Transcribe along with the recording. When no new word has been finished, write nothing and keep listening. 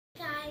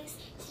guys,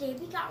 today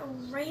we got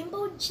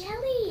Rainbow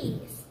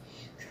Jellies.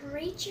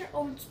 Create your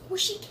own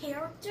squishy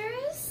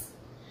characters.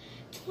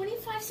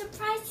 25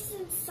 surprises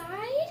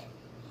inside.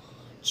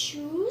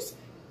 Choose,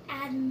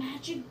 add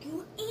magic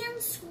goo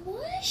and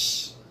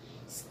squish.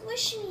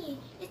 Squish me,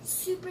 it's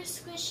super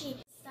squishy.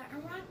 Start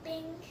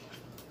unwrapping.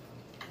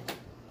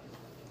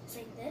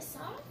 Take this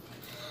off.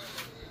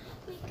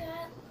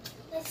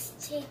 Let's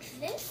take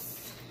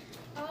this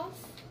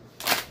off.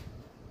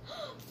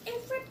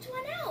 It ripped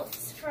one out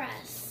for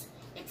us.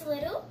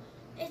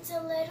 It's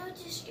a little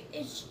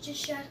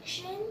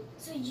distraction,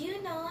 so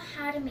you know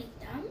how to make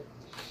them.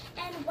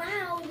 And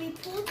wow, we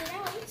pulled it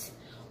out.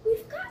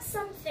 We've got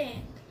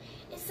something.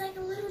 It's like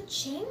a little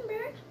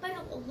chamber, but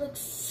it looks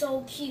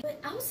so cute. What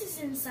else is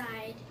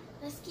inside?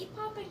 Let's keep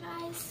popping,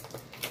 guys.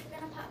 We're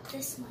gonna pop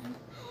this one.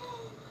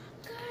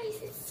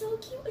 Guys, it's so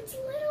cute. It's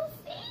a little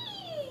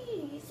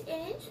face,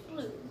 and it's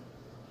blue.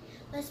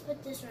 Let's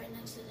put this right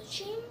next to the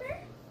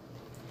chamber.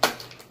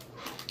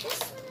 This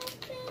one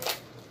open.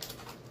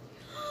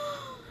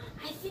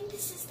 I think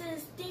this is the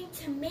thing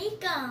to make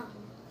them.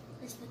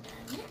 Let's put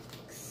that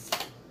next.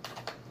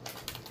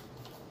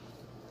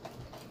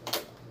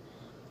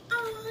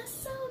 Oh,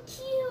 so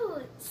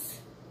cute.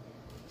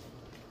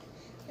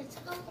 Let's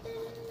open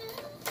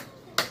another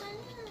one.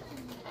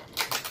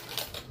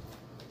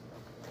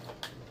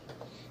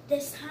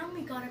 This time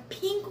we got a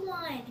pink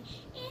one.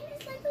 And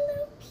it's like a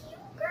little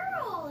cute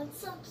girl. It's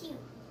so cute.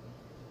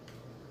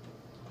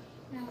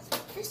 Now let's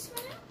put this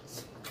one out.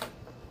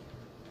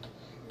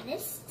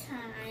 This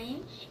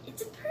time,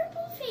 it's a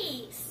purple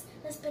face.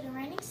 Let's put it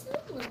right next to the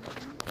blue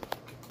one.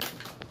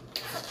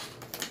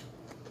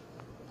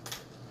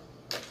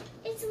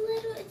 It's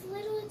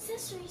little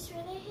accessories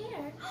for the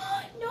hair.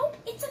 Nope,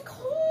 it's a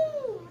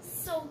comb.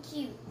 So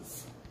cute.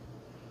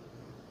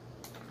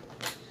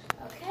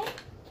 Okay.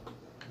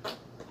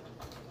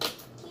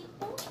 Keep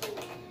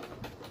opening.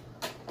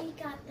 We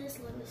got this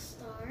little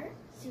star.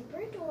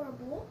 Super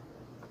adorable.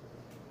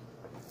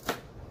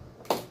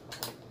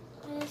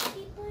 Let's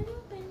keep on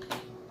opening.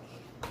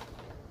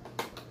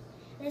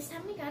 This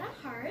time we got a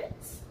heart.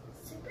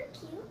 Super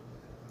cute.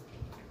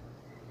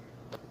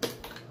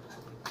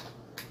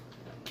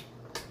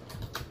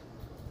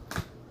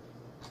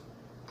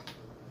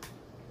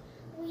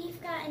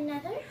 We've got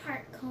another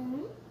heart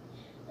comb.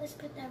 Let's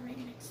put that right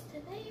next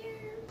to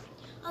there.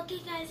 Okay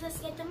guys, let's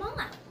get them all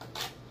out.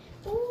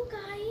 Oh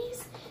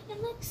guys, it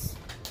looks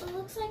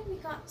like we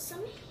got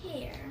some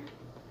hair.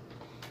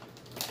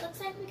 Looks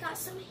like we got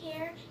some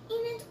hair,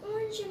 and it's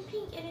orange and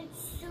pink, and it's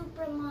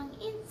super long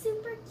and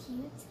super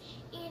cute,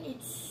 and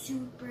it's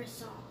super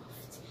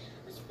soft.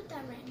 Let's put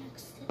that right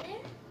next to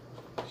there.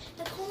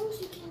 The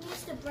combs you can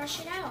use to brush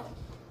it out.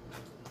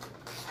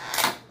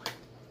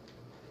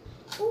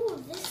 Oh,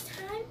 this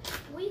time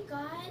we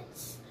got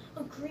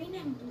a green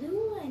and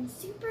blue one.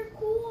 Super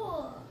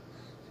cool.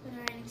 Let's put it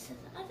right next to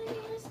the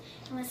other hairs,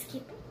 and let's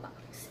keep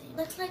unboxing.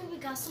 Looks like we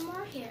got some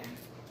more hair.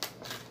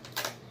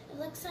 It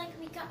looks like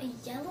we got a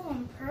yellow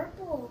and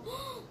purple.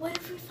 What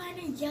if we find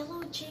a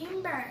yellow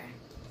chamber?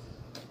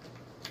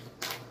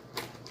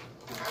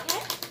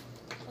 Okay,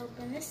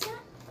 open this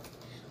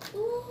up.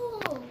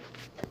 Ooh,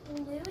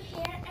 blue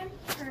hair and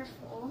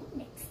purple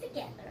mixed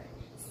together.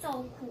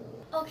 So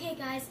cool. Okay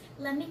guys,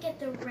 let me get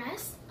the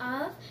rest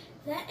of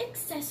the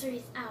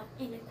accessories out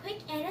in a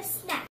quick and a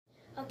snap.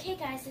 Okay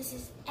guys, this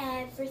is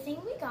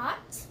everything we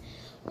got.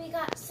 We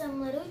got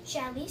some little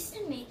jellies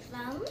to make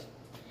them.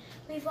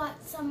 We've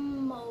got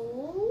some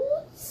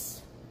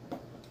molds.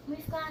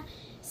 We've got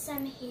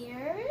some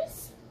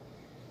hairs,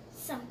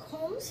 some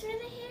combs for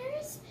the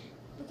hairs.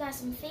 We got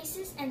some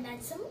faces and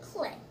then some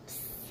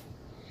clips.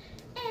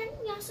 And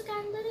we also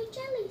got a little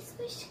jelly,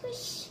 squish,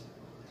 squish.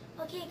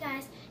 Okay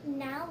guys,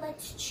 now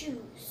let's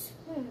choose.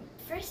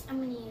 First I'm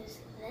gonna use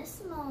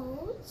this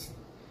mold,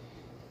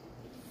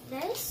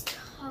 this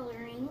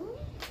coloring,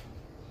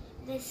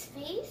 this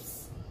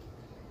face,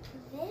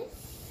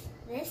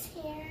 this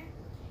hair,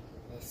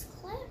 this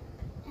clip,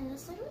 and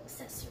this little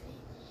accessory.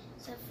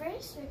 So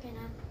first we're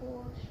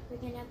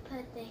gonna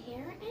put the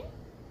hair in.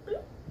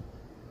 Bloop.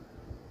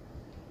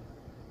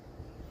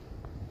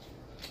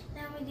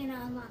 Then we're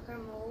gonna unlock our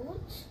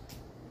mold.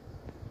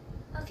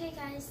 Okay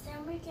guys,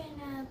 then we're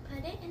gonna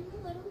put it in the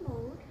little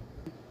mold.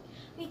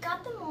 We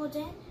got the mold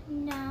in,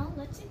 now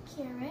let's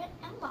secure it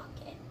and lock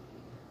it.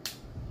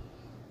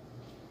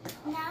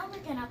 Now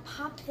we're gonna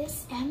pop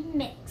this and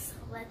mix.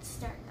 Let's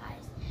start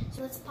guys.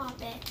 So let's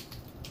pop it.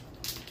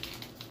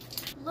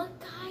 Look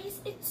guys,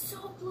 it's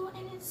so blue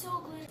and it's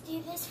so good.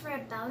 Do this for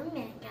about a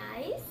minute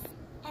guys.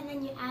 And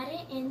then you add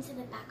it into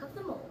the back of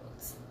the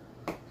molds.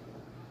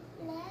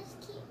 Let's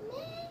keep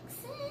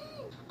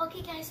mixing.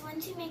 Okay guys,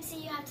 once you mix it,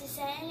 you have to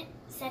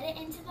set it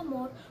into the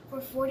mold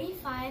for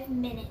 45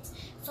 minutes.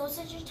 So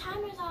set your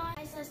timers on.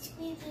 Guys, let's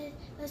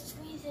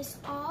squeeze this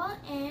all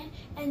in,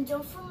 and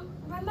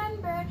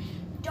remember,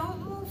 don't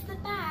move the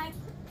bag.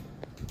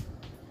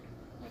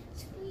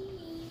 Let's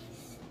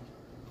squeeze.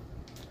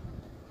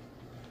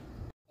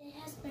 It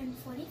has been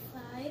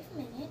 45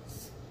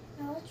 minutes.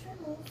 Now let's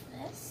remove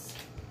this.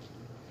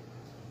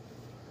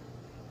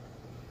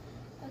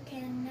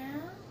 Okay,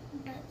 now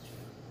let's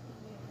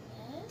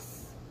do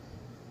this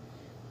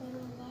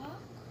little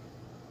lock.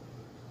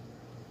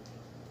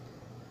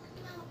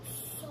 Now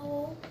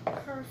so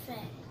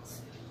perfect.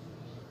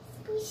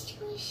 Squish,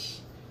 squish.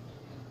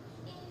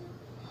 Ew.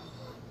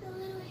 The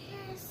little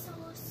hair is so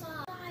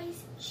soft.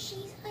 Guys,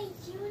 she's a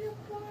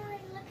unicorn.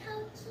 Look how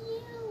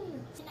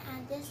cute. I'm gonna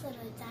add this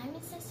little diamond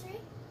accessory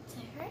to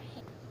her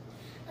hair.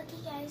 Okay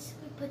guys,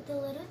 we put the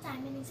little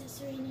diamond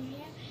accessory in her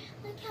hair.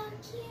 Look how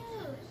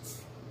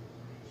cute.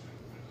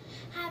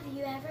 Have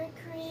you ever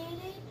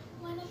created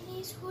one of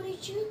these? Who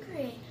did you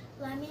create?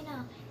 Let me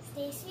know.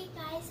 Stay sweet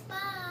guys.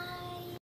 Bye.